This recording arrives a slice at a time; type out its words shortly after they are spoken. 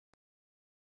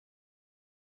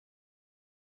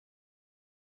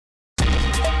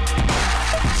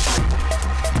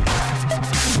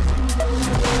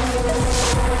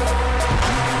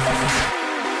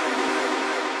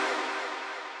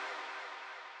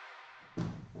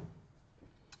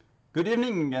Good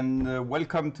evening and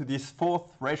welcome to this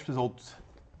fourth race results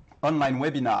online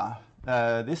webinar.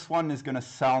 This one is going to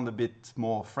sound a bit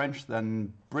more French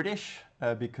than British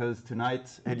because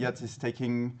tonight Elliot is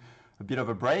taking a bit of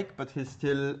a break, but he's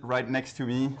still right next to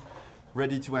me,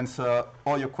 ready to answer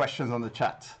all your questions on the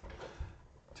chat.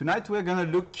 Tonight we're going to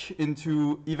look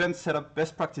into event setup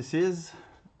best practices,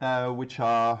 which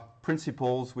are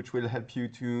principles which will help you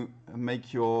to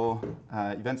make your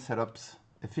event setups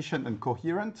efficient and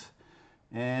coherent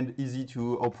and easy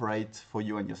to operate for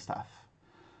you and your staff.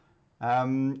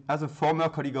 As a former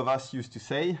colleague of us used to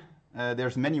say,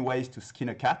 there's many ways to skin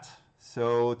a cat.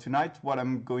 So tonight what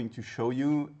I'm going to show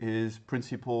you is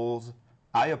principles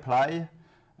I apply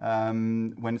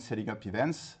when setting up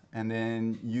events, and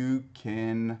then you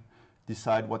can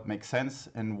decide what makes sense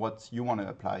and what you want to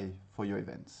apply for your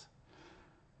events.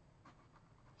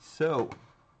 So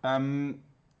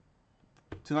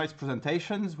tonight's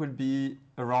presentations will be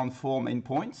around four main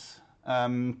points: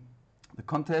 the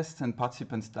contest and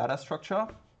participants data structure,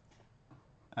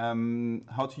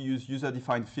 how to use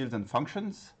user-defined fields and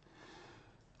functions,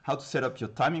 how to set up your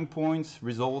timing points,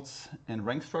 results, and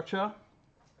rank structure,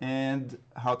 and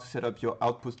how to set up your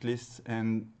output lists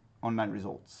and online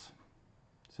results.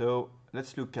 So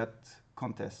let's look at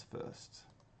contests first.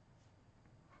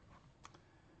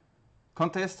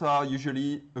 Contests are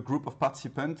usually a group of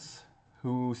participants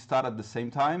who start at the same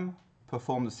time,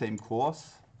 perform the same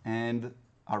course, and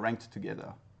are ranked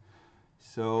together.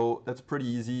 So that's pretty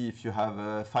easy if you have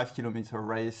a 5-kilometer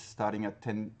race starting at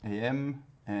 10 a.m.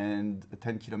 and a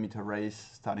 10-kilometer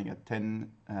race starting at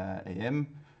 10 a.m.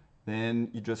 Then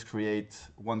you just create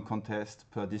one contest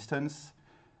per distance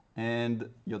and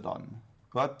you're done.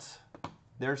 But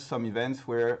there's some events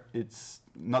where it's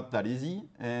not that easy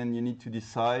and you need to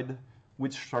decide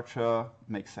which structure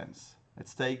makes sense.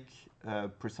 Let's take a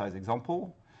precise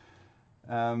example.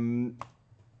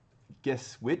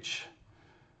 Guess which?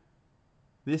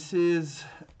 This is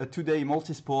a 2-day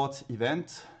multi-sport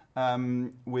event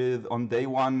with, on day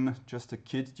one, just a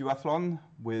kids duathlon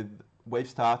with wave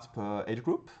starts per age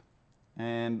group.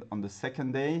 And on the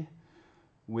second day,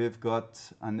 we've got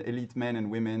an elite men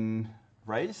and women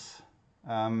race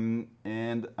and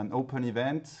an open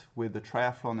event with the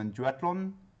triathlon and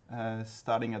duathlon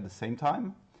starting at the same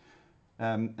time.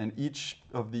 And each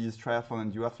of these triathlon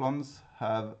and duathlons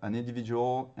have an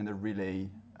individual and a relay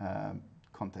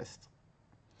contest.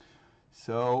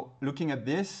 So looking at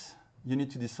this, you need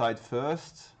to decide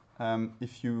first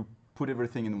if you put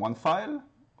everything in one file,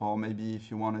 or maybe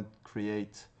if you want to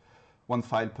create one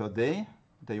file per day,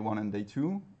 day one and day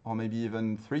two, or maybe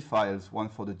even 3 files, one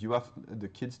for the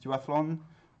kids duathlon,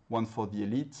 one for the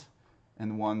elite,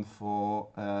 and one for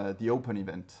the open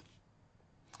event.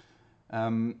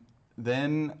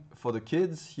 Then for the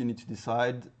kids, you need to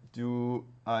decide, do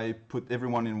I put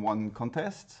everyone in one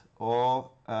contest,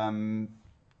 or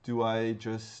do I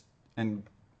just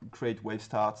create wave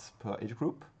starts per age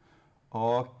group,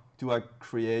 or do I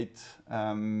create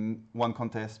one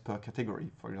contest per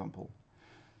category, for example?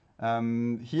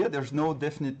 Here, there's no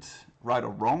definite right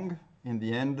or wrong. In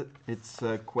the end, it's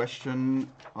a question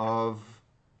of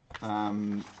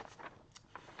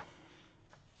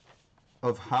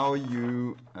how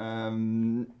you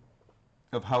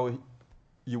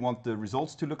want the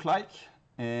results to look like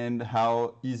and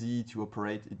how easy to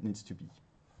operate it needs to be.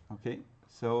 Okay,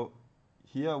 so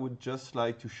here I would just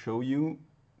like to show you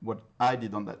what I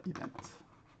did on that event.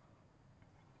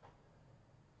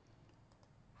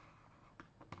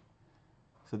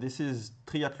 So this is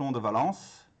Triathlon de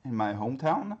Valence in my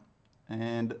hometown,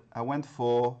 and I went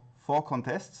for 4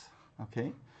 contests.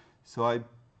 Okay, so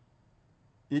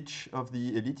each of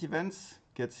the elite events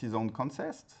gets his own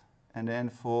contest, and then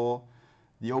for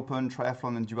the open,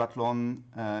 triathlon, and duathlon,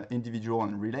 individual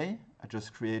and relay, I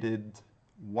just created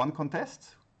one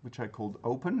contest, which I called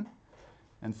open,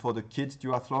 and for the kids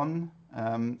duathlon,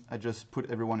 I just put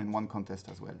everyone in one contest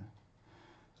as well.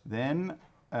 Then,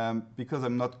 because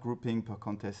I'm not grouping per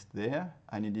contest there,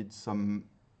 I needed some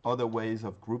other ways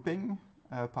of grouping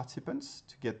participants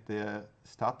to get their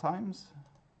start times.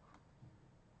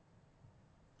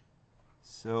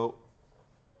 So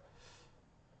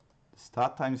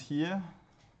start times here,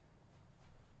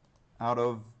 out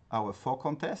of our 4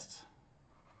 contests,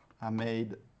 I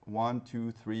made 1,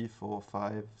 2, 3, 4,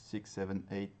 5, 6, 7,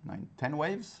 8, 9, 10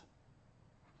 waves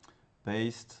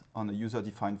based on a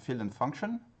user-defined field and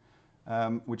function,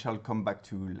 which I'll come back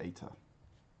to later.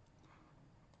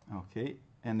 Okay,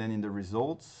 and then in the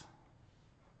results,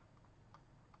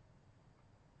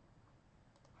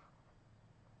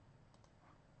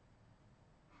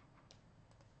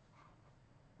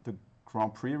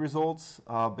 Grand Prix results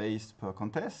are based per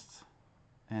contest.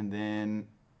 And then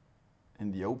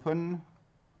in the open,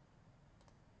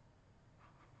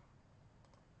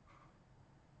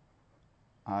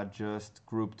 are just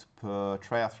grouped per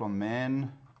triathlon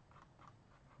men,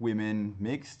 women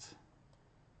mixed,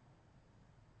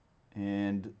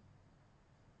 and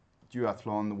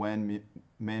duathlon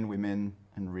men, women,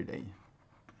 and relay.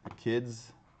 The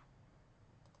kids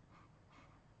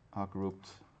are grouped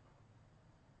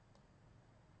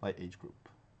by age group.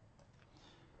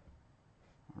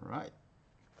 All right.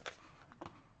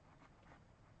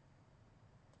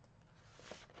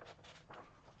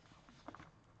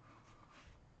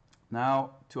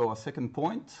 Now to our second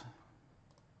point,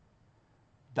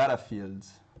 data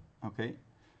fields. Okay,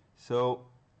 so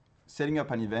setting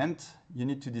up an event, you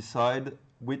need to decide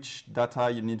which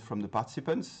data you need from the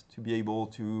participants to be able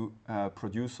to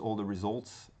produce all the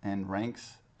results and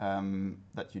ranks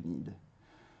that you need.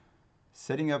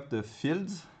 Setting up the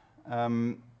fields,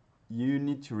 you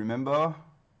need to remember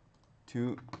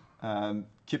to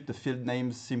keep the field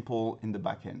names simple in the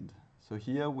backend. So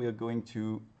here we are going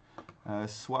to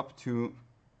swap to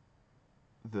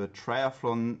the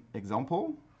triathlon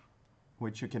example,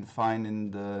 which you can find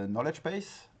in the knowledge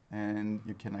base, and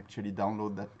you can actually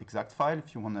download that exact file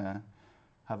if you want to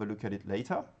have a look at it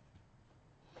later.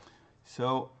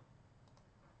 So,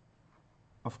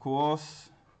 of course,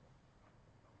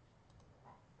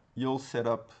 you'll set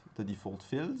up the default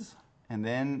fields, and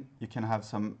then you can have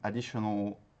some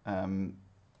additional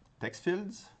text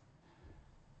fields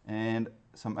and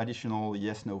some additional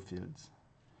yes/no fields.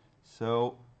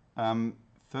 So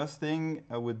first thing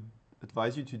I would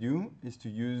advise you to do is to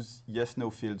use yes/no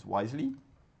fields wisely.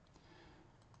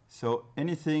 So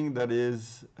anything that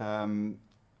is a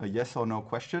yes or no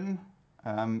question,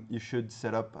 you should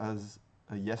set up as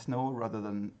a yes/no rather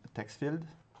than a text field.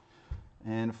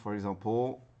 And for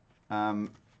example,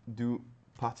 do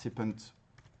participant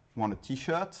want a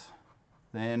t-shirt?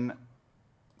 Then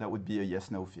that would be a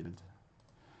yes/no field.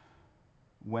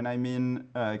 When I mean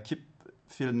keep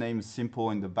field names simple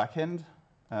in the backend,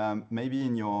 maybe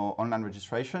in your online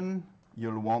registration,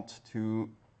 you'll want to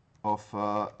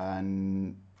offer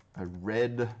a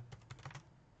red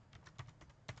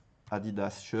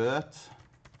Adidas shirt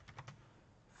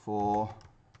for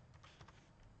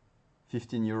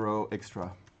 15 euro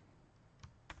extra.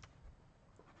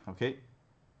 Okay.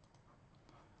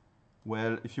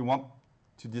 Well, if you want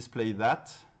to display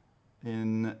that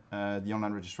in the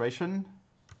online registration,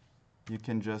 you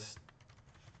can just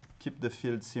keep the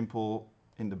field simple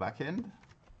in the backend.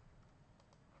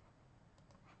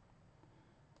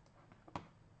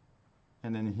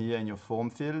 And then here in your form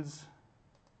fields,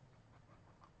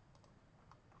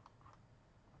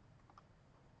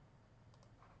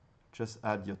 just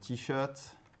add your t-shirt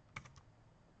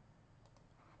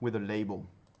with a label.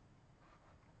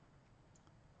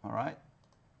 All right.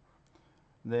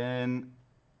 Then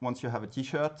once you have a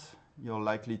t-shirt, you're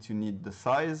likely to need the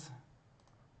size.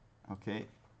 Okay.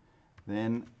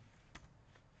 Then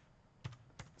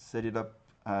set it up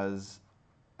as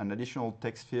an additional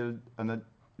text field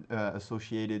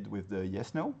associated with the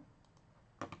yes/no,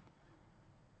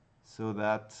 so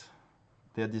that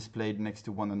they're displayed next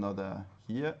to one another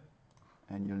here,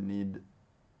 and you'll need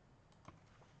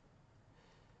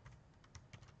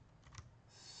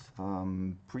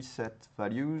some preset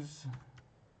values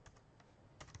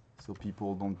so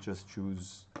people don't just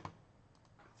choose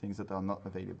things that are not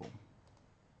available.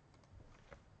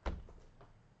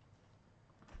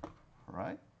 All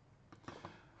right.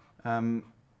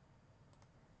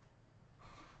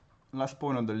 Last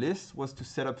point on the list was to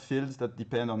set up fields that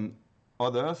depend on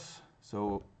others,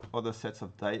 so other sets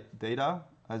of data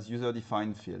as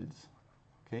user-defined fields.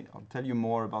 Okay, I'll tell you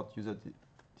more about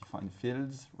user-defined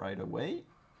fields right away.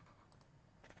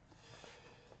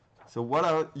 So what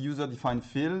are user-defined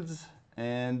fields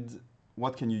and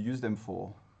what can you use them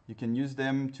for? You can use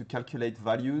them to calculate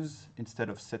values instead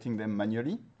of setting them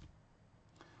manually.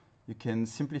 You can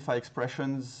simplify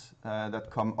expressions that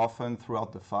come often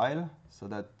throughout the file so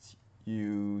that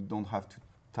you don't have to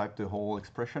type the whole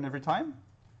expression every time.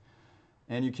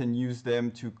 And you can use them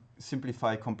to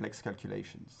simplify complex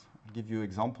calculations. I'll give you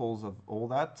examples of all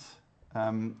that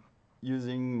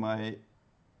using my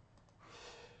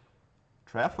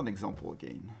triathlon example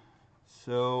again.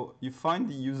 So you find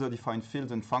the user-defined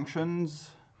fields and functions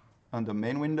under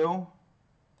main window,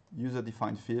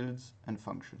 user-defined fields and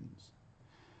functions.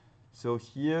 So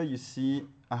here you see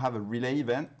I have a relay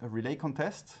event, a relay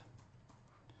contest,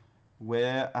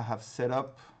 where I have set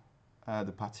up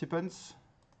the participants,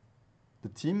 the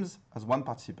teams as one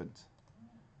participant.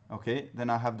 Okay, then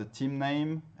I have the team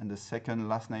name and the second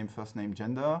last name, first name,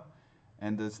 gender,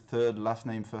 and the third last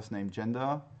name, first name,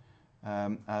 gender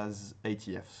as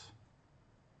ATFs.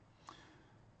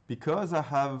 Because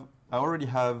I already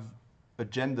have a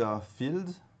gender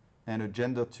field and a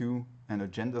gender 2 and a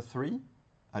gender 3,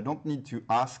 I don't need to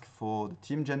ask for the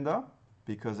team gender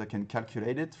because I can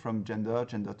calculate it from gender,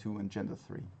 gender 2, and gender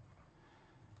 3.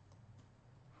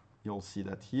 You'll see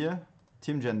that here.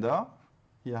 Team gender,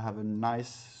 here I have a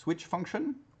nice switch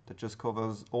function that just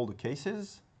covers all the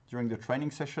cases. During the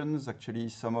training sessions, actually,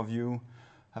 some of you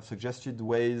have suggested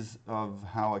ways of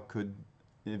how I could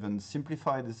even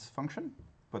simplify this function,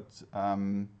 but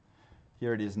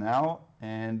here it is now,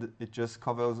 and it just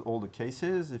covers all the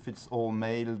cases. If it's all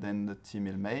male, then the team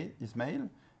is male.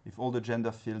 If all the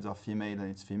gender fields are female, then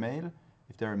it's female.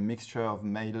 If they're a mixture of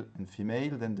male and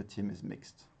female, then the team is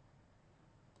mixed.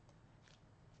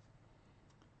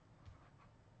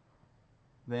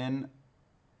 Then,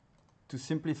 to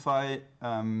simplify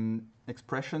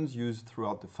expressions used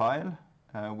throughout the file,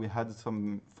 we had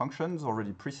some functions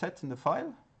already preset in the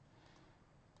file.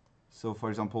 So, for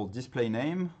example, display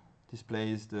name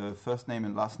displays the first name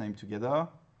and last name together,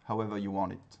 however you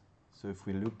want it. So if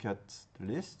we look at the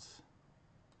lists,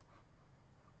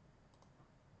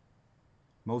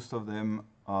 most of them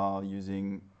are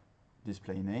using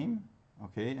display name,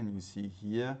 okay, and you see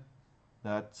here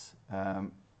that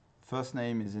first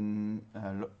name is in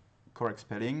correct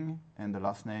spelling and the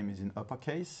last name is in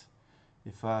uppercase.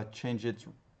 If I change it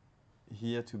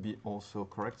here to be also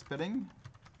correct spelling,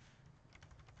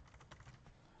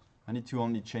 I need to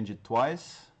only change it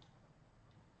twice,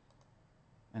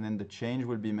 and then the change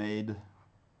will be made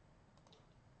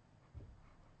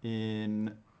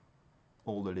in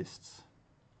all the lists.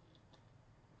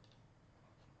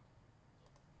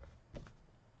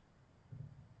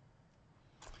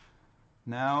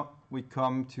 Now we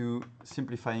come to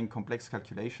simplifying complex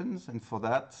calculations, and for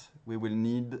that we will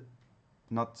need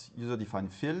not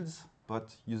user-defined fields,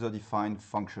 but user-defined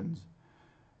functions.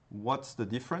 What's the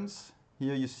difference?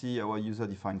 Here you see our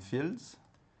user-defined fields.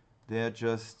 They're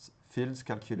just fields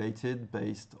calculated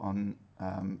based on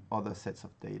other sets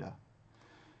of data.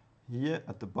 Here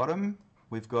at the bottom,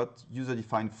 we've got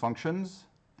user-defined functions,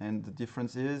 and the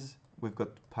difference is we've got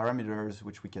parameters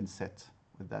which we can set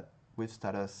with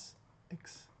status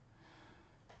X.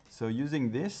 So using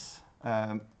this,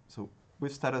 so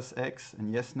with status X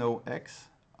and yes, no X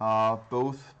are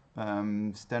both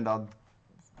standard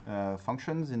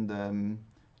functions in the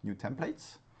new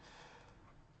templates,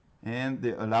 and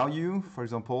they allow you, for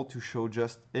example, to show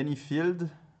just any field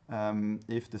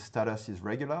if the status is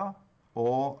regular,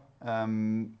 or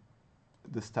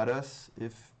the status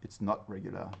if it's not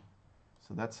regular.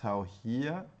 So that's how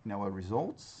here in our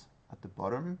results at the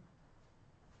bottom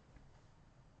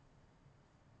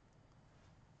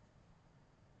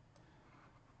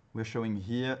we're showing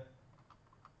here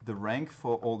the rank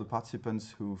for all the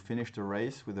participants who finished the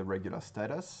race with a regular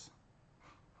status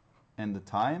and the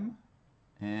time,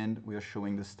 and we are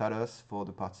showing the status for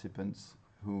the participants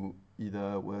who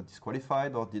either were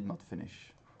disqualified or did not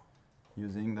finish,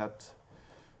 using that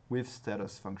with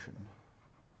status function.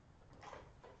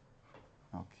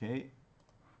 Okay,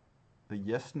 the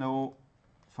yes-no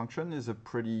function is a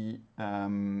pretty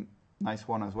nice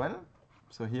one as well.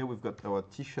 So here we've got our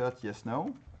t-shirt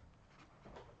yes-no,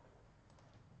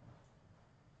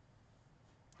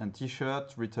 and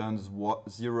t-shirt returns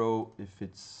 0 if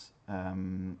it's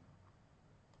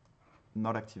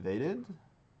not activated,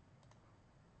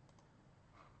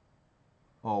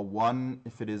 or 1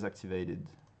 if it is activated.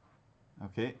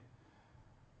 Okay,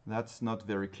 that's not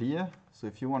very clear. So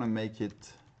if you want to make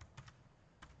it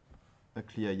a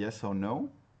clear yes or no,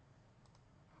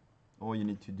 all you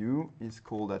need to do is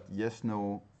call that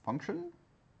yes-no function.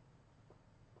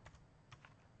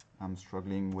 I'm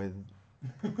struggling with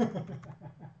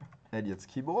Elliot's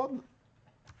keyboard.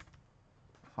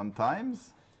 Fun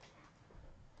times.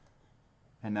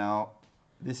 And now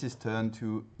this is turned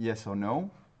to yes or no.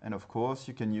 And of course,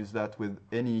 you can use that with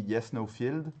any yes-no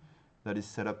field that is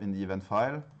set up in the event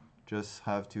file. Just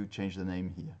have to change the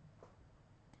name here.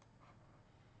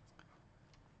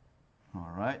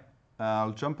 All right,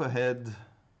 I'll jump ahead.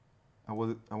 I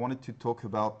wanted to talk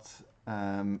about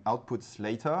outputs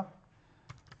later,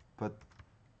 but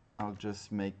I'll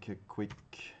just make a quick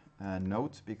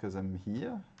note because I'm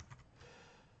here.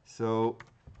 So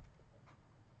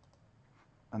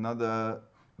another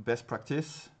best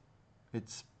practice,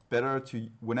 it's better to,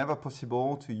 whenever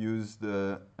possible, to use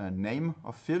the name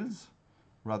of fields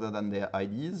rather than their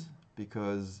IDs,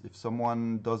 because if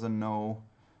someone doesn't know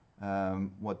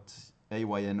what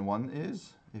AYN1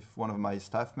 is, If one of my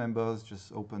staff members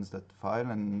just opens that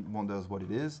file and wonders what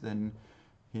it is, then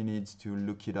he needs to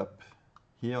look it up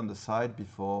here on the side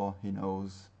before he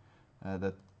knows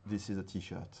that this is a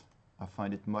t-shirt. I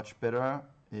find it much better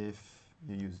if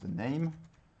you use the name,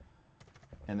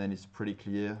 and then it's pretty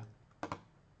clear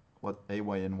what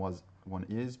AYN1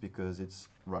 is because it's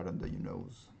right under your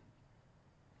nose.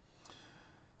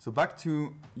 So back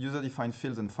to user-defined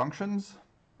fields and functions.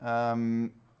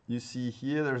 You see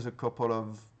here there's a couple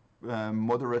of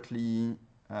moderately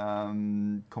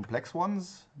complex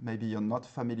ones. Maybe you're not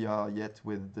familiar yet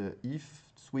with the if,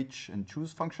 switch, and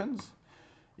choose functions.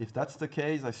 If that's the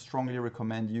case, I strongly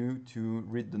recommend you to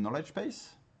read the knowledge base.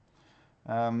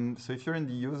 So if you're in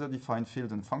the user-defined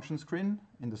fields and function screen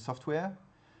in the software,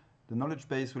 the knowledge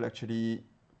base will actually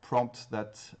prompt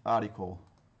that article.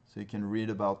 So you can read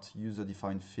about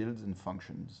user-defined fields and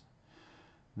functions.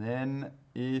 Then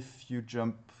if you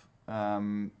jump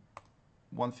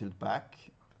one step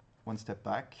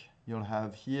back, you'll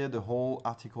have here the whole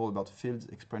article about fields,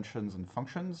 expressions, and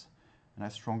functions. And I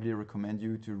strongly recommend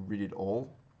you to read it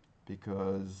all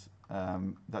because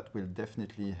that will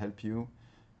definitely help you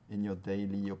in your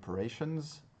daily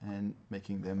operations and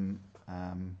making them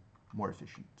more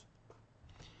efficient.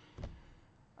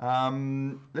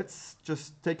 Let's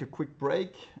just take a quick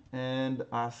break and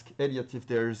ask Elliot if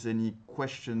there's any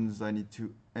questions I need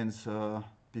to answer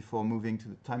before moving to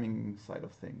the timing side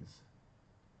of things.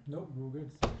 Nope, we're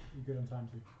good. You're good on time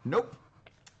too. Nope.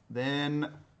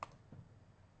 Then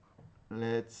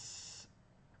let's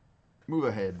move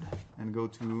ahead and go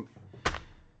to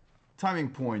timing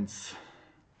points.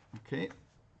 Okay.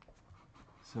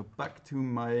 So back to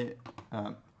my,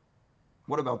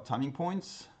 what about timing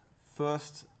points?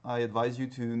 First, I advise you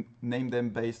to name them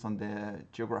based on their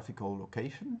geographical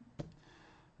location.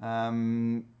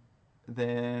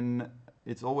 Then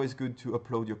it's always good to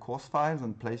upload your course files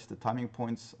and place the timing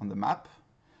points on the map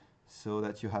so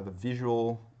that you have a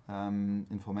visual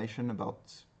information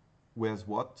about where's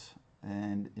what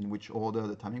and in which order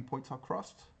the timing points are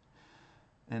crossed.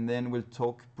 And then we'll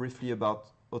talk briefly about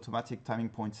automatic timing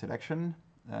point selection,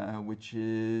 which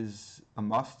is a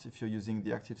must if you're using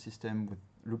the active system with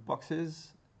loop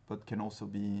boxes, but can also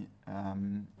be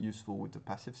useful with the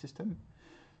passive system.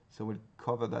 So we'll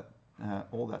cover that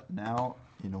all that now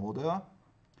in order.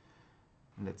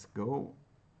 Let's go.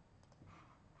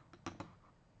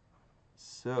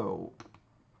 So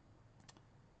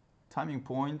timing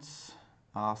points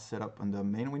are set up under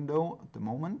main window at the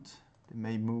moment. They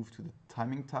may move to the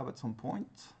timing tab at some point.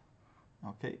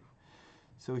 Okay.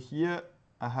 So here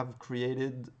I have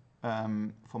created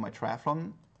for my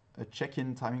triathlon a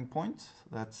check-in timing point.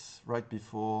 That's right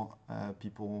before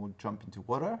people jump into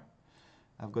water.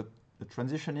 I've got a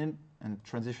transition in and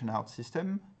transition out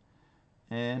system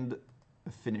and a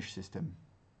finish system.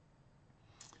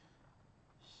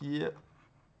 Here,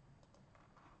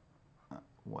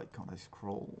 why can't I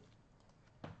scroll?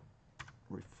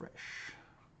 Refresh.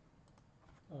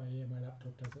 Oh yeah, my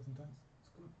laptop does it sometimes. It's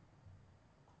cool.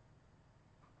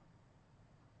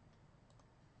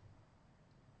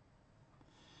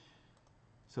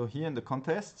 So here in the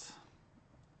contests,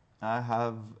 I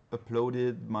have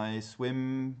uploaded my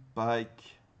swim, bike,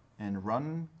 and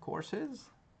run courses.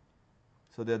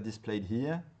 So they're displayed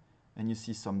here, and you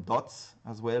see some dots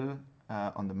as well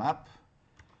on the map.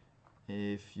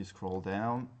 If you scroll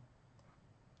down,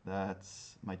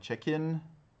 that's my check-in,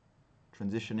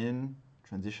 transition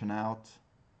out,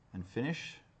 and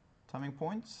finish timing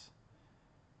points,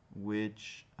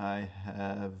 which I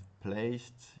have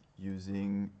placed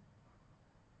using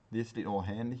this little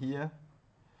hand here.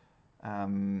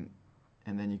 And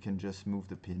then you can just move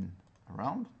the pin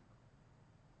around.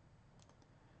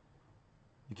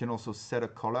 You can also set a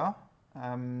color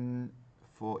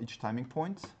for each timing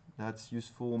point. That's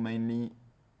useful mainly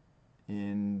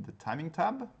in the timing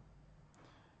tab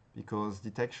because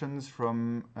detections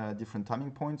from different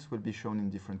timing points will be shown in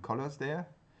different colors there.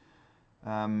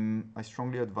 I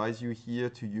strongly advise you here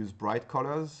to use bright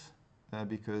colors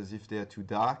because if they're too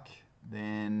dark,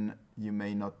 then you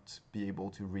may not be able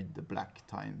to read the black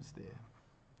times there.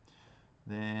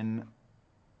 Then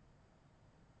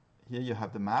here you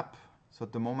have the map. So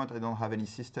at the moment I don't have any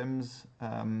systems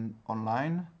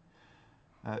online.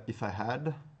 If I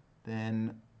had,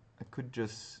 then I could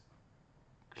just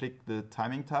click the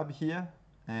timing tab here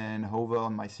and hover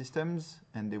on my systems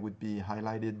and they would be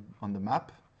highlighted on the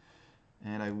map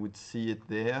and I would see it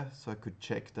there so I could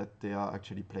check that they are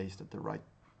actually placed at the right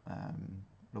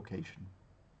location.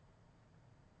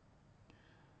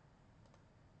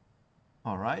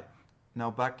 All right,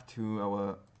 now back to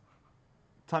our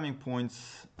timing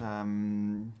points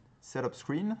setup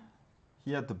screen.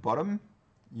 here at the bottom,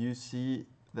 you see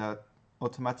that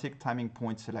automatic timing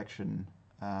point selection,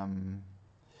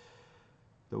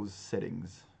 those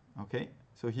settings. Okay,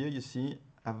 so here you see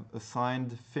I've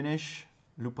assigned finish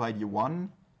loop ID 1,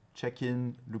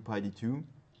 check-in loop ID 2,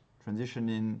 transition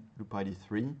in loop ID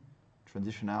 3,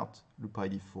 transition out loop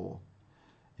ID 4.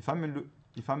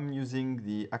 If I'm using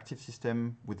the active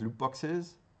system with loop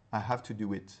boxes, I have to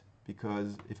do it,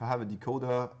 because if I have a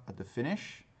decoder at the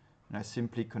finish and I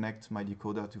simply connect my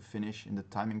decoder to finish in the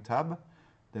timing tab,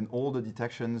 then all the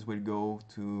detections will go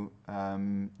to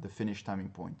the finish timing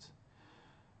point.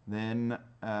 Then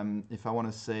if I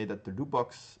want to say that the loop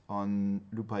box on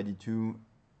loop ID 2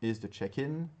 is the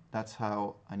check-in, that's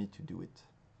how I need to do it.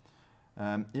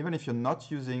 Even if you're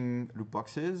not using loop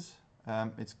boxes,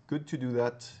 it's good to do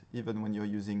that even when you're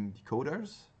using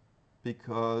decoders,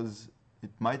 because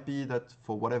it might be that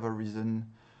for whatever reason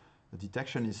the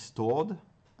detection is stored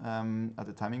at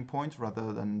the timing point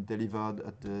rather than delivered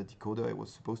at the decoder it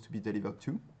was supposed to be delivered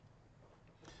to.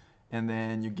 And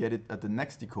then you get it at the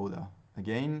next decoder.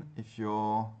 Again, if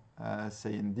you're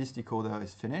saying this decoder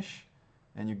is finish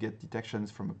and you get detections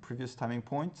from a previous timing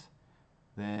point,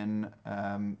 then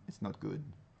it's not good.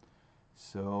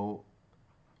 So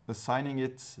assigning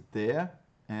it there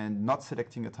and not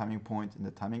selecting a timing point in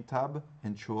the timing tab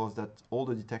ensures that all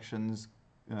the detections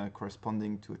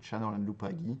corresponding to a channel and loop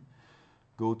ID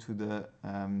go to the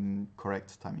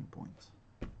correct timing point.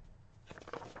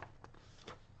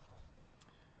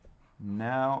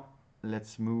 Now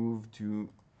let's move to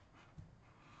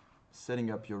setting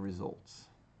up your results.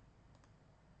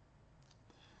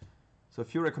 So a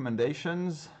few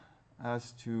recommendations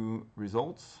as to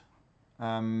results.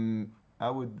 I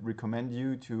would recommend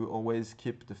you to always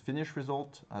keep the finish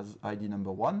result as ID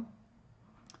number 1,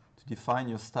 to define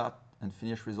your start and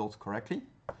finish results correctly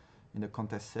in the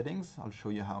contest settings. I'll show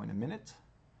you how in a minute.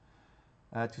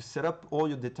 To set up all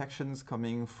your detections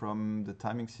coming from the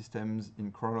timing systems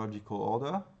in chronological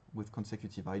order with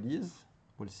consecutive IDs.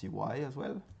 We'll see why as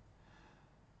well.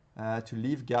 To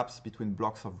leave gaps between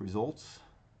blocks of results,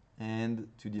 and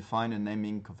to define a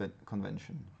naming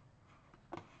convention.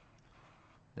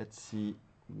 Let's see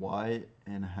why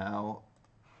and how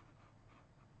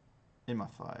in my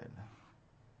file.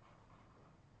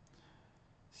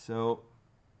 So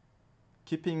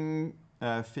keeping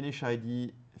the finish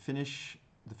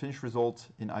result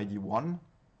in ID 1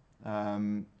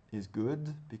 is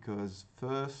good, because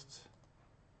first,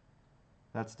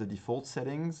 that's the default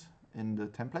settings in the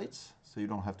templates, so you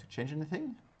don't have to change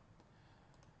anything.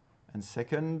 And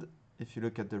second, if you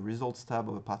look at the results tab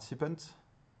of a participant,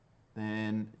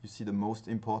 then you see the most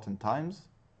important times,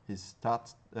 his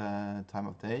start time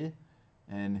of day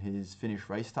and his finish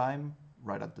race time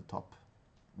right at the top,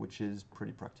 which is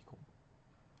pretty practical.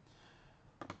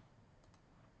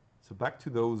 So back to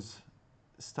those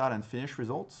start and finish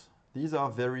results. These are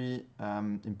very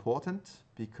important,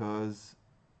 because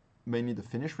mainly the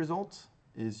finish result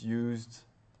is used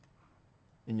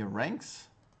in your ranks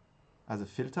as a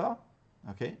filter.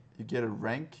 Okay, you get a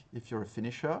rank if you're a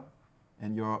finisher,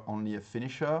 and you're only a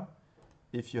finisher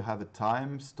if you have a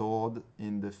time stored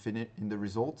in the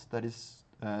result that is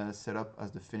set up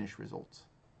as the finish result.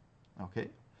 Okay,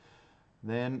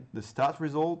 then the start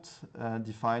result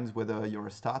defines whether you're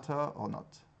a starter or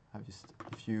not.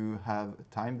 If you have a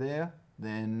time there,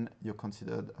 then you're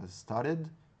considered as started.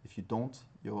 If you don't,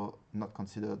 you're not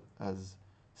considered as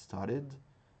started,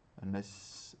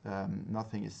 unless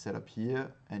nothing is set up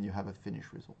here and you have a finish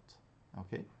result.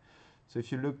 Okay, so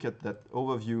if you look at that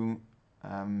overview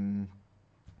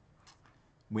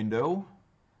window,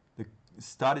 the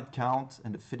started count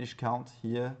and the finish count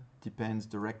here depends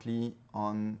directly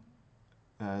on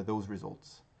those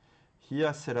results. Here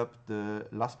I set up the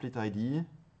last split ID.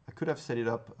 I could have set it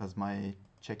up as my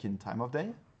check-in time of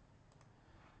day,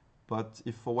 but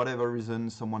if for whatever reason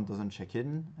someone doesn't check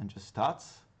in and just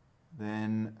starts,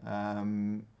 then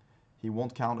he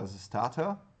won't count as a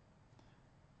starter,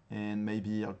 and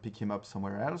maybe I'll pick him up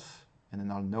somewhere else and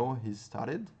then I'll know he's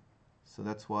started. So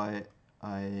that's why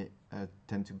I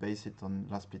tend to base it on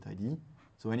last split ID.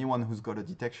 So anyone who's got a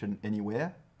detection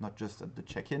anywhere, not just at the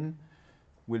check-in,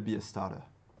 will be a starter.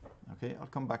 Okay, I'll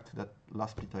come back to that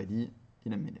last split ID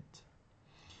in a minute.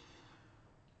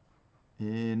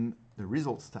 In the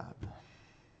results tab.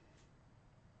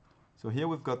 So here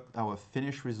we've got our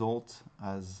finish result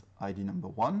as ID number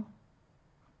 1.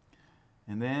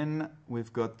 And then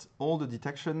we've got all the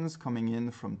detections coming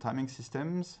in from timing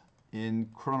systems in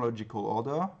chronological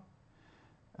order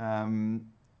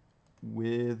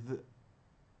with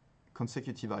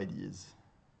consecutive IDs.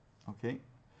 Okay.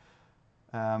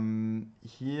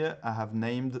 Here I have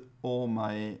named all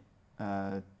my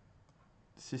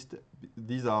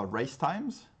these are race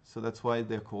times, so that's why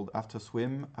they're called after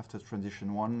swim, after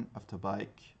transition 1, after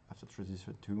bike, after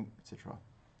transition 2, etc.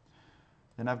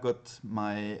 Then I've got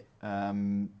my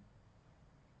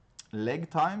leg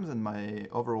times and my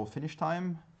overall finish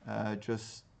time,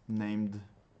 just named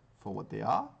for what they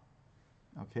are.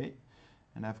 Okay,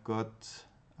 and I've got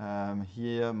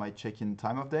here my check-in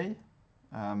time of day.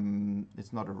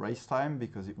 It's not a race time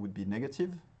because it would be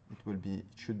negative. It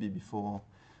should be before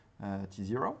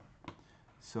T0.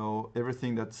 So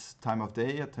everything that's time of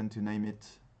day, I tend to name it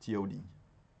TOD.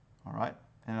 All right,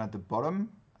 and at the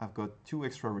bottom, I've got 2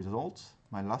 extra results,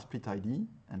 my last split ID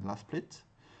and last split,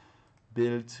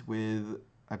 built with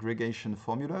aggregation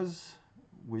formulas,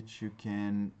 which you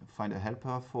can find a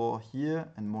helper for here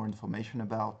and more information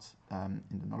about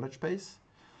in the knowledge base.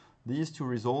 These 2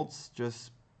 results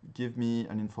just give me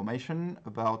an information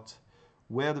about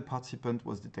where the participant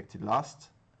was detected last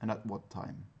and at what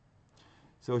time.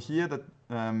 So here that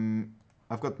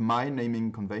I've got my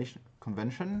naming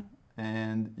convention,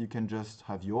 and you can just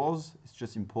have yours. It's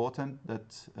just important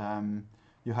that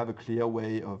you have a clear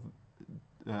way of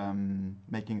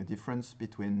making a difference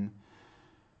between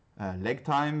leg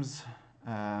times,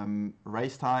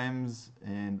 race times,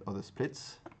 and other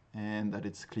splits, and that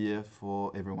it's clear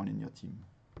for everyone in your team.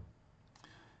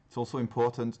 It's also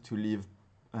important to leave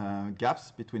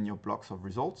gaps between your blocks of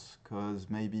results, because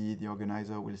maybe the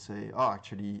organizer will say, oh,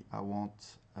 actually, I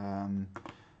want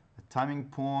a timing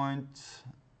point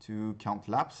to count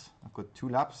laps. I've got 2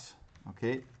 laps.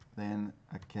 Okay, then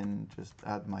I can just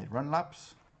add my run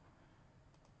laps.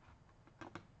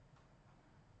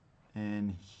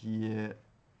 And here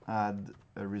add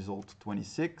a result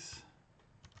 26.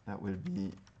 That will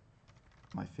be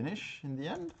my finish in the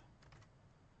end.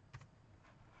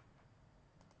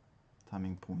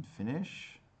 Timing point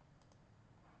finish.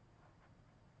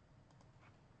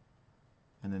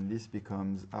 And then this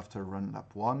becomes after run lap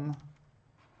 1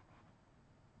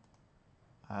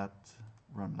 at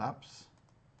run laps.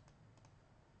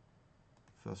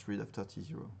 First read after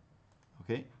T0.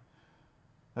 Okay?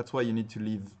 That's why you need to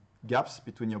leave gaps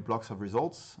between your blocks of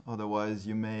results. Otherwise,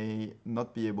 you may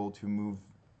not be able to move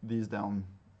these down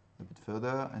a bit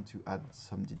further and to add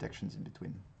some detections in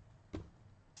between.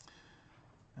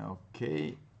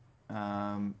 Okay,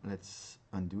 let's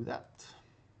undo that.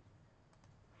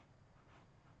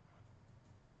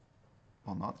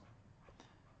 Or not.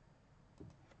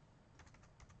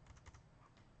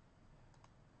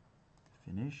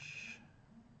 Finish,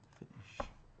 finish.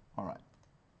 All right.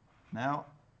 Now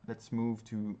let's move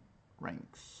to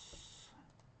ranks.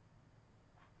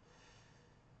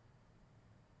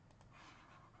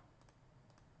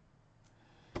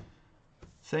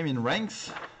 Same in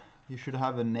ranks. You should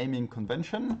have a naming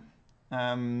convention.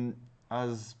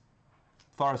 As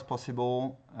far as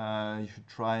possible, you should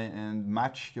try and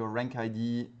match your rank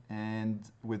ID and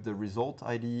with the result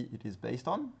ID it is based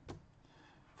on.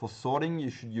 For sorting, you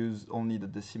should use only the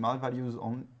decimal values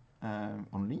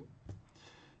only.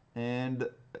 And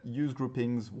use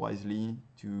groupings wisely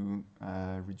to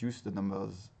reduce the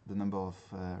number of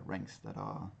ranks that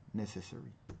are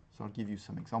necessary. So I'll give you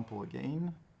some example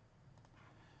again.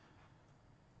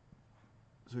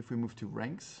 So if we move to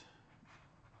ranks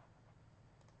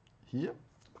here,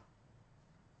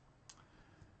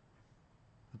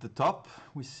 at the top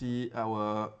we see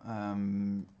our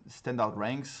standout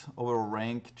ranks: overall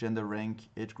rank, gender rank,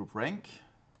 age group rank.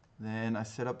 Then I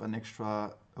set up an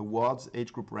extra awards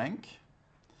age group rank,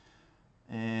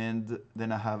 and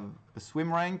then I have a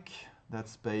swim rank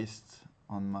that's based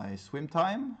on my swim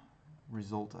time,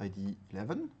 result ID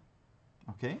 11.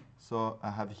 Okay, so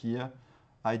I have here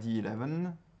ID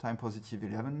 11, time positive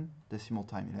 11, decimal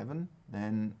time 11,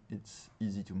 then it's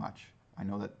easy to match. I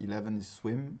know that 11 is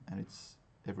swim and it's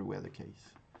everywhere the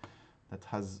case. That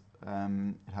has,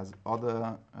 it has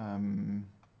other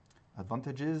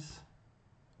advantages,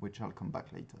 which I'll come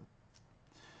back later.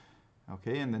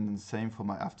 Okay, and then the same for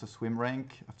my after swim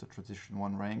rank, after transition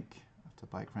 1 rank, after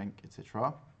bike rank,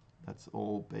 etc. That's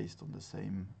all based on the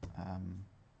same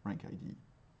rank ID.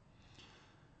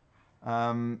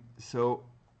 So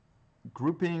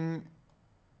grouping,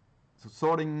 so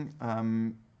sorting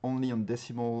only on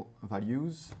decimal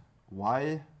values.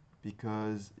 Why?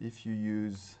 Because if you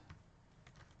use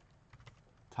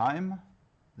time,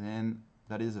 then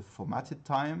that is a formatted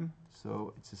time.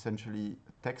 So it's essentially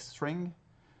a text string,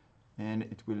 and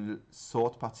it will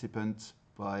sort participants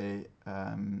by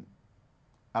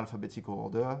alphabetical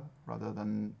order rather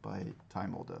than by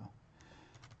time order.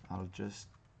 I'll just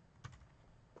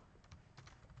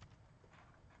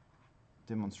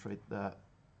demonstrate that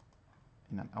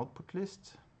in an output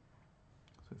list.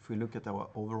 So So if we look at our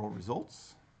overall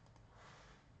results,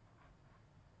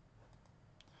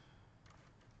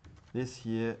 this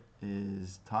here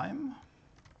is time,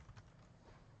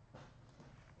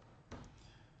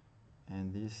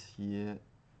 and this here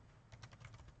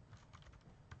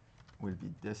will be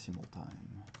decimal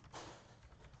time.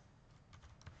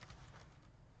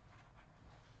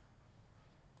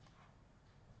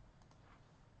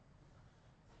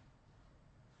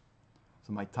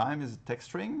 So my time is a text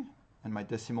string, and my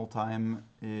decimal time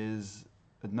is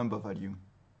a number value.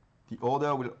 The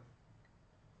order will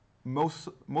most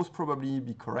probably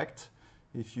be correct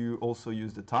if you also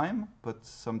use the time, but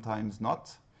sometimes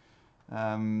not.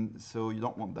 So you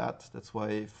don't want that. That's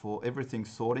why for everything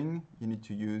sorting, you need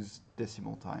to use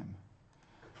decimal time.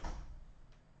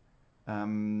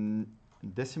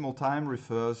 Decimal time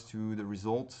refers to the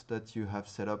result that you have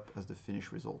set up as the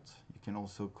finished result. You can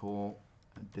also call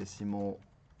a decimal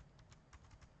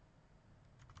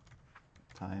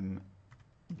time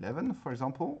 11, for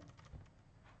example.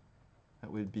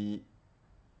 That will be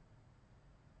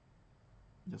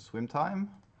your swim time.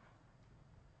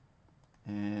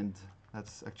 And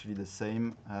that's actually the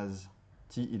same as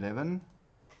T11.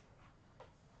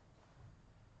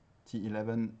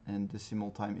 T11 and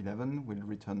decimal time 11 will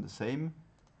return the same.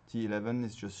 T11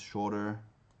 is just shorter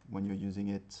when you're using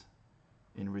it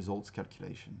in results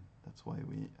calculation. That's why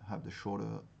we have the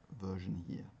shorter version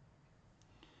here.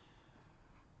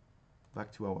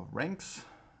 Back to our ranks.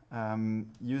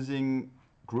 Using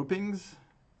groupings,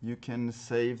 you can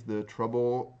save the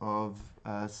trouble of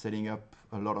setting up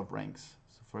a lot of ranks.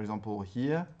 So for example,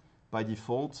 here, by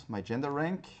default, my gender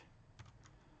rank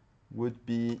would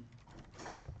be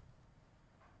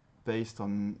based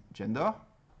on gender.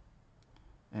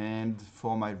 And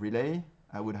for my relay,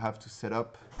 I would have to set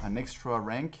up an extra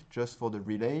rank just for the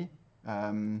relay,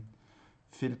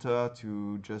 filter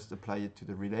to just apply it to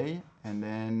the relay, and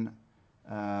then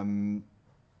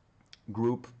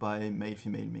group by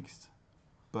male-female mixed.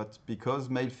 But because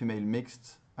male-female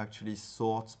mixed actually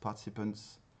sorts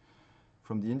participants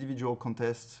from the individual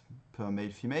contest per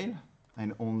male-female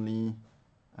and only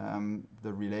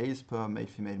the relays per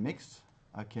male-female mixed,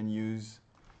 I can use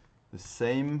the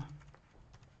same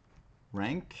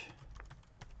rank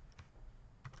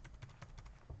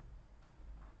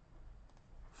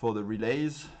for the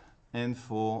relays and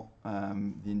for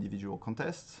the individual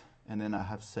contests, and then I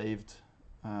have saved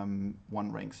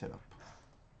one rank setup.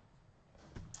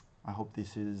 I hope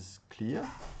this is clear.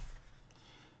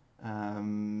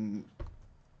 And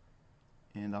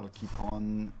I'll keep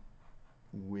on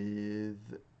with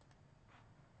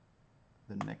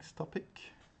the next topic,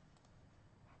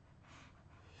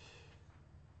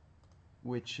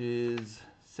 which is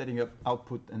setting up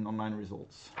output and online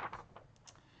results.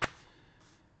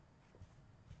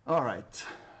 All right,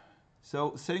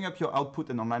 so setting up your output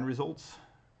and online results,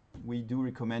 we do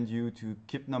recommend you to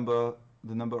keep the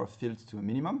number of fields to a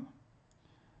minimum.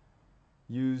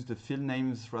 Use the field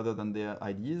names rather than their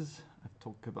IDs. I've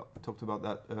talked about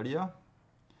that earlier.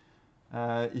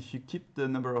 If you keep the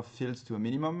number of fields to a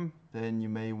minimum, then you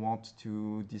may want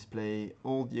to display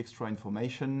all the extra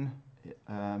information,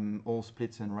 all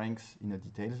splits and ranks in a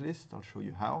details list. I'll show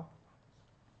you how.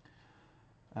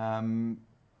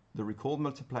 The record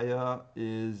multiplier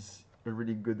is a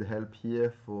really good help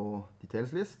here for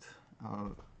details list.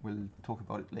 We'll talk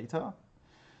about it later.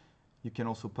 You can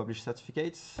also publish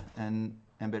certificates and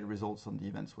embed results on the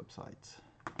events website.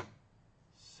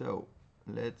 So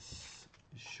let's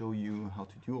show you how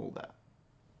to do all that.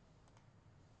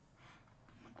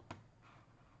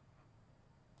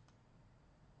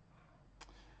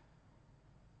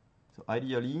 So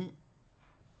ideally,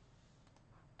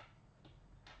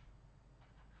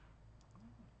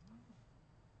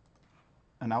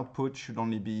 an output should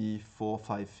only be 4 or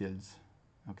 5 fields,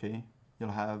 okay?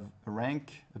 You'll have a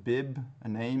rank, a bib, a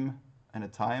name, and a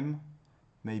time,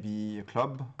 maybe a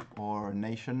club or a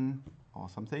nation or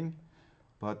something,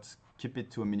 but keep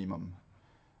it to a minimum.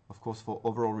 Of course, for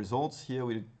overall results here,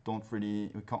 we can't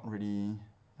really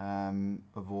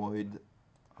avoid.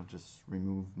 I'll just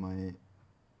remove my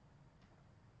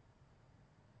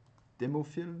demo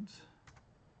field.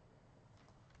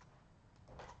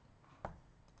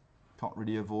 Can't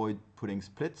really avoid putting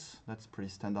splits. That's pretty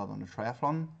standard on a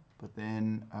triathlon. But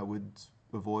then I would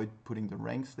avoid putting the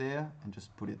ranks there and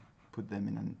just put them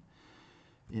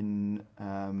in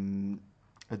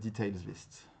a details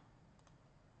list.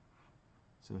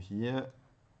 So here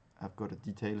I've got a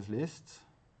details list.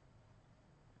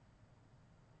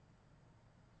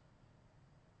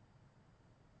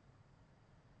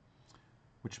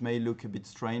 Which may look a bit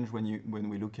strange when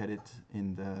we look at it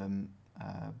in the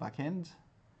back end.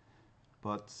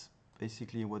 but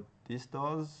basically what this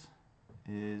does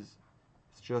is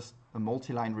it's just a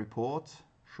multi-line report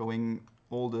showing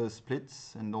all the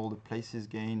splits and all the places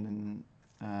gained and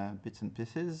bits and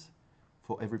pieces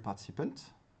for every participant.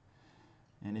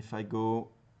 And if I go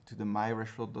to the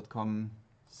myrestaurant.com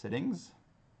settings,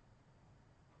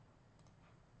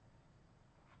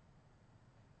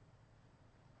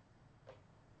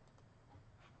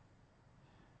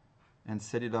 and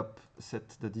set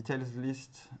the details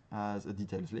list as a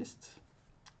details list,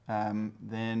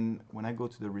 then when I go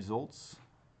to the results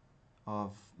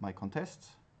of my contest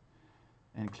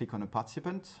and click on a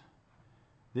participant,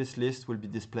 this list will be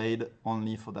displayed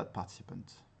only for that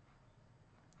participant.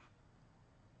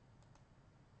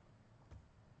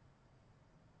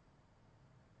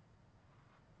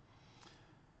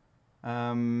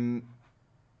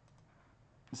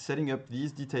 Setting up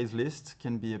these details lists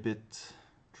can be a bit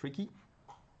tricky.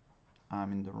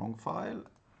 I'm in the wrong file.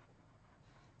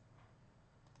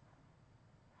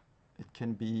 It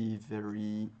can be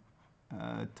very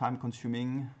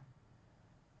time-consuming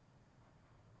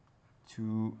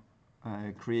to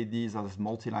create these as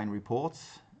multi-line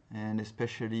reports, and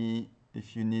especially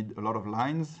if you need a lot of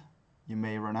lines, you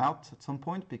may run out at some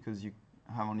point because you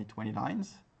have only 20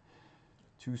 lines.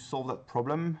 To solve that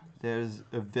problem, there's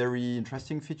a very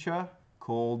interesting feature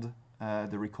called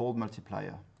the recalled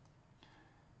multiplier.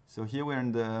 So here we're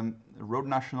in the Road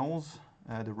Nationals,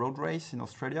 the road race in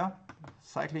Australia,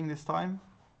 cycling this time.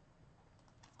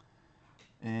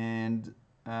 And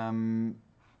the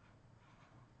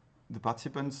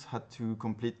participants had to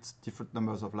complete different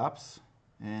numbers of laps.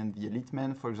 And the elite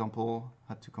men, for example,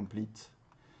 had to complete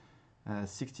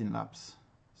 16 laps.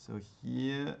 So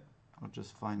here, I'll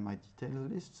just find my details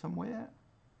list somewhere,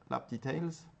 lap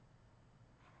details.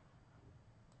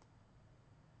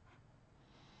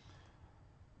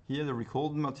 Here the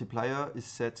recalled multiplier is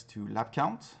set to lap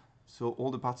count. So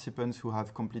all the participants who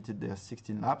have completed their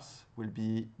 16 laps will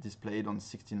be displayed on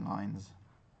 16 lines.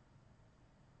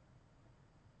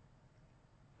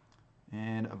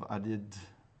 And I've added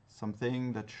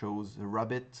something that shows a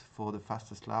rabbit for the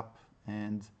fastest lap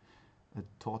and a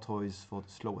tortoise for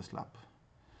the slowest lap.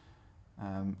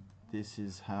 This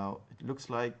is how it looks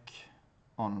like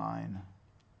online.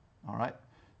 All right,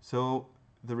 so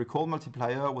the recall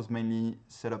multiplier was mainly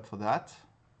set up for that.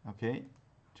 Okay,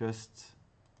 just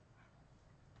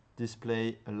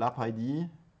display a lap ID,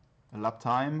 a lap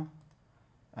time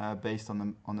based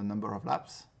on the number of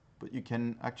laps, but you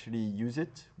can actually use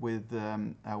it with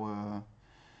our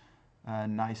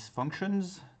nice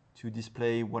functions to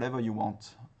display whatever you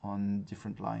want on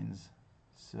different lines.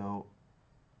 So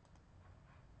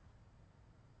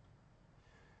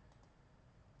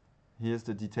here's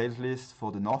the details list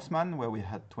for the Norseman, where we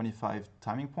had 25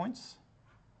 timing points,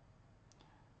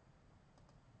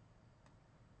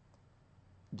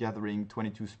 gathering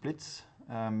 22 splits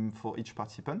for each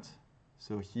participant.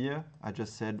 So here I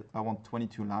just said I want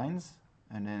 22 lines,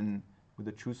 and then with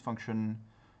the choose function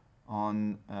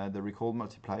on the recall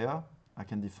multiplier, I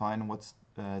can define what's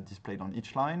displayed on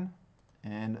each line,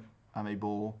 and I'm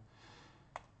able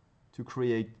to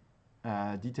create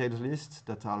details lists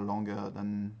that are longer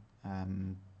than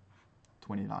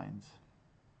 20 lines.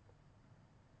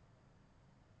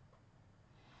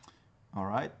 All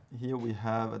right, here we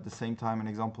have at the same time an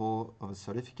example of a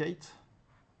certificate.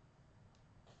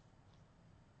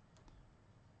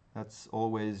 That's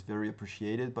always very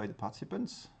appreciated by the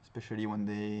participants, especially when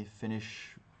they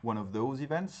finish one of those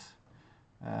events.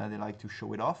 They like to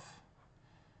show it off.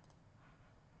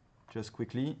 Just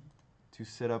quickly, to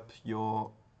set up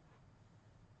your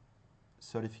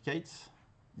certificates,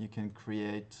 you can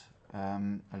create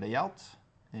a layout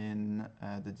in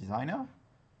the designer,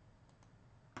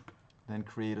 then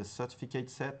create a certificate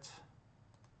set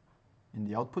in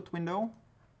the output window,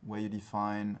 where you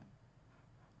define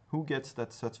who gets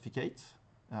that certificate,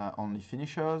 only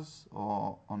finishers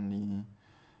or only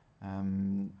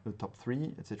the top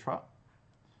 3, etc.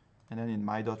 And then in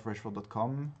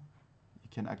my.restaurant.com, you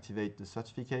can activate the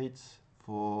certificates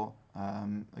for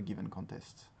a given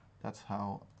contest. That's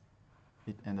how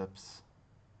it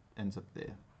ends up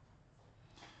there.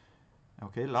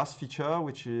 Okay, last feature,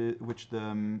 which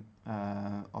the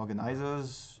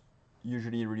organizers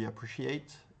usually really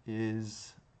appreciate,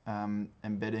 is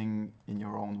embedding in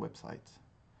your own website.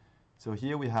 So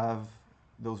here we have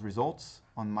those results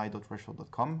on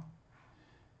my.restaurant.com.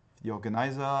 If the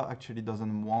organizer actually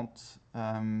doesn't want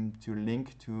to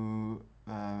link to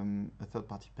a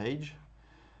third-party page,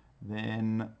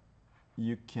 then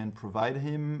you can provide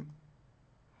him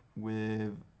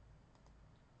with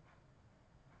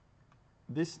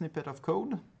this snippet of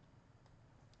code,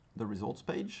 the results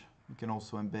page, You can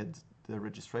also embed the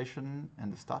registration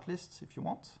and the start list if you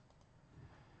want.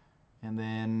 And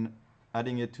then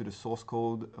adding it to the source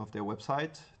code of their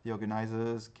website, the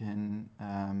organizers can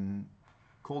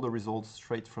call the results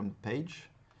straight from the page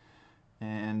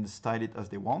and style it as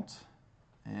they want.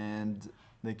 And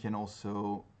they can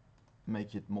also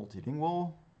make it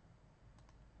multilingual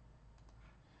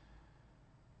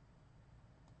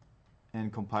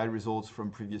and compile results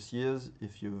from previous years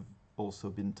if you've also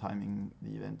been timing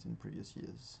the event in previous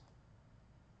years.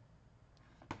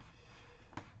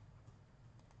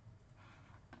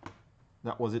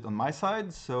 That was it on my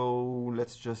side, so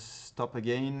let's just stop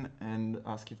again and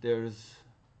ask if there's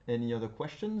any other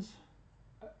questions.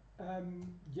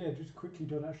 Yeah, just quickly,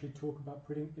 don't actually talk about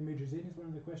putting images in is one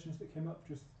of the questions that came up,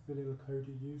 just the little code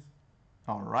you use.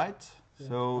 All right,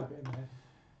 so have it in there.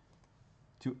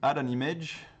 to add an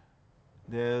image,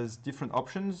 there's different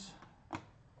options.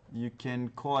 You can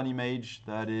call an image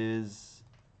that is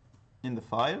in the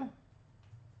file.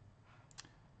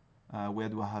 Where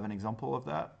do I have an example of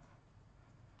that?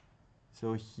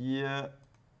 So here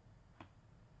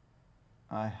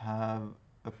I have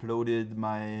uploaded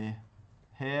my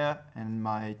hair and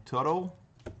my turtle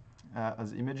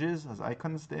as images, as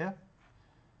icons there.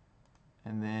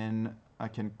 And then I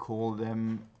can call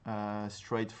them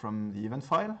straight from the event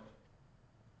file.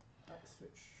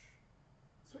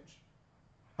 Switch.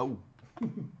 Oh.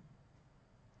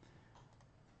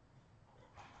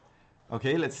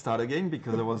 Okay, let's start again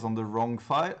because I was on the wrong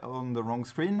file, on the wrong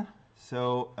screen.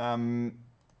 So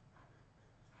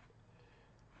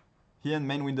here in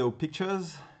main window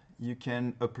pictures, you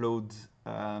can upload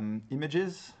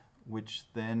images which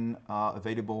then are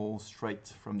available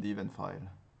straight from the event file,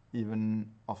 even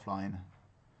offline.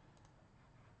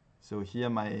 So here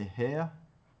my hair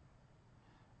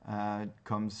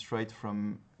comes straight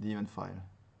from the event file.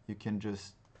 You can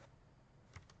just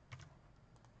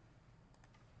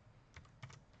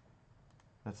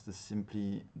that's the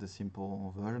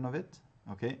simple version of it.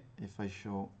 Okay, if I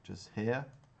show just hair,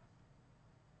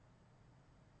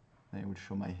 then it will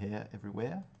show my hair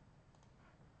everywhere.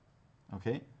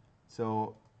 Okay,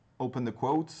 so open the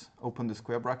quotes, open the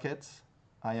square brackets,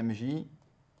 img,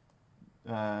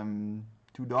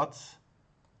 2 dots,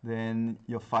 then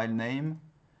your file name,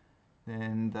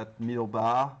 then that middle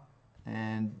bar,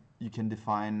 and you can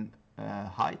define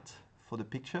height for the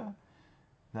picture.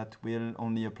 That will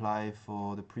only apply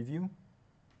for the preview,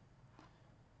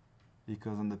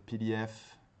 because on the PDF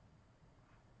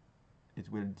it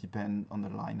will depend on the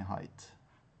line height.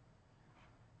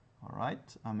 All right,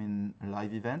 I'm in a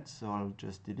live event, so I'll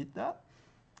just delete that.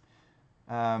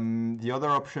 The other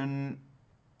option,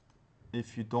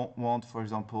 if you don't want, for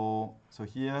example, so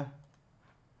here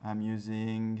I'm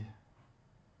using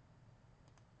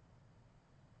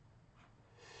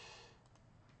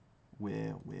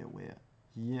where?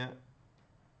 Here,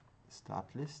 start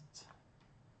list.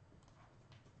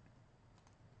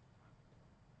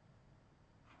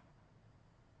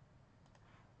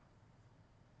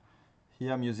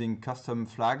 Here I'm using custom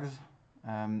flags,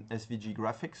 SVG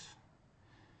graphics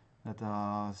that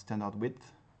are standard width,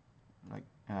 like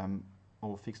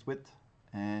or fixed width,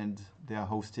 and they are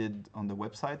hosted on the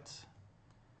website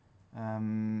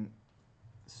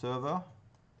server.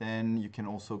 Then you can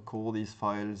also call these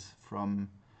files from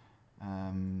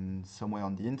somewhere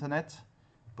on the internet,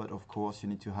 but of course you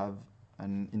need to have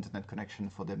an internet connection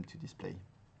for them to display.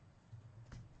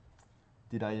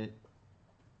 Did I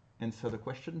answer the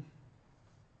question?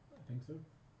 I think so.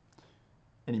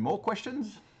 Any more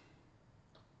questions?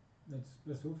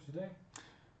 That's all for today.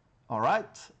 All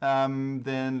right,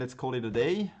 then let's call it a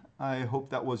day. I hope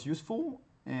that was useful,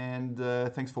 and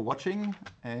thanks for watching,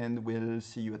 and we'll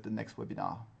see you at the next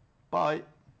webinar. Bye.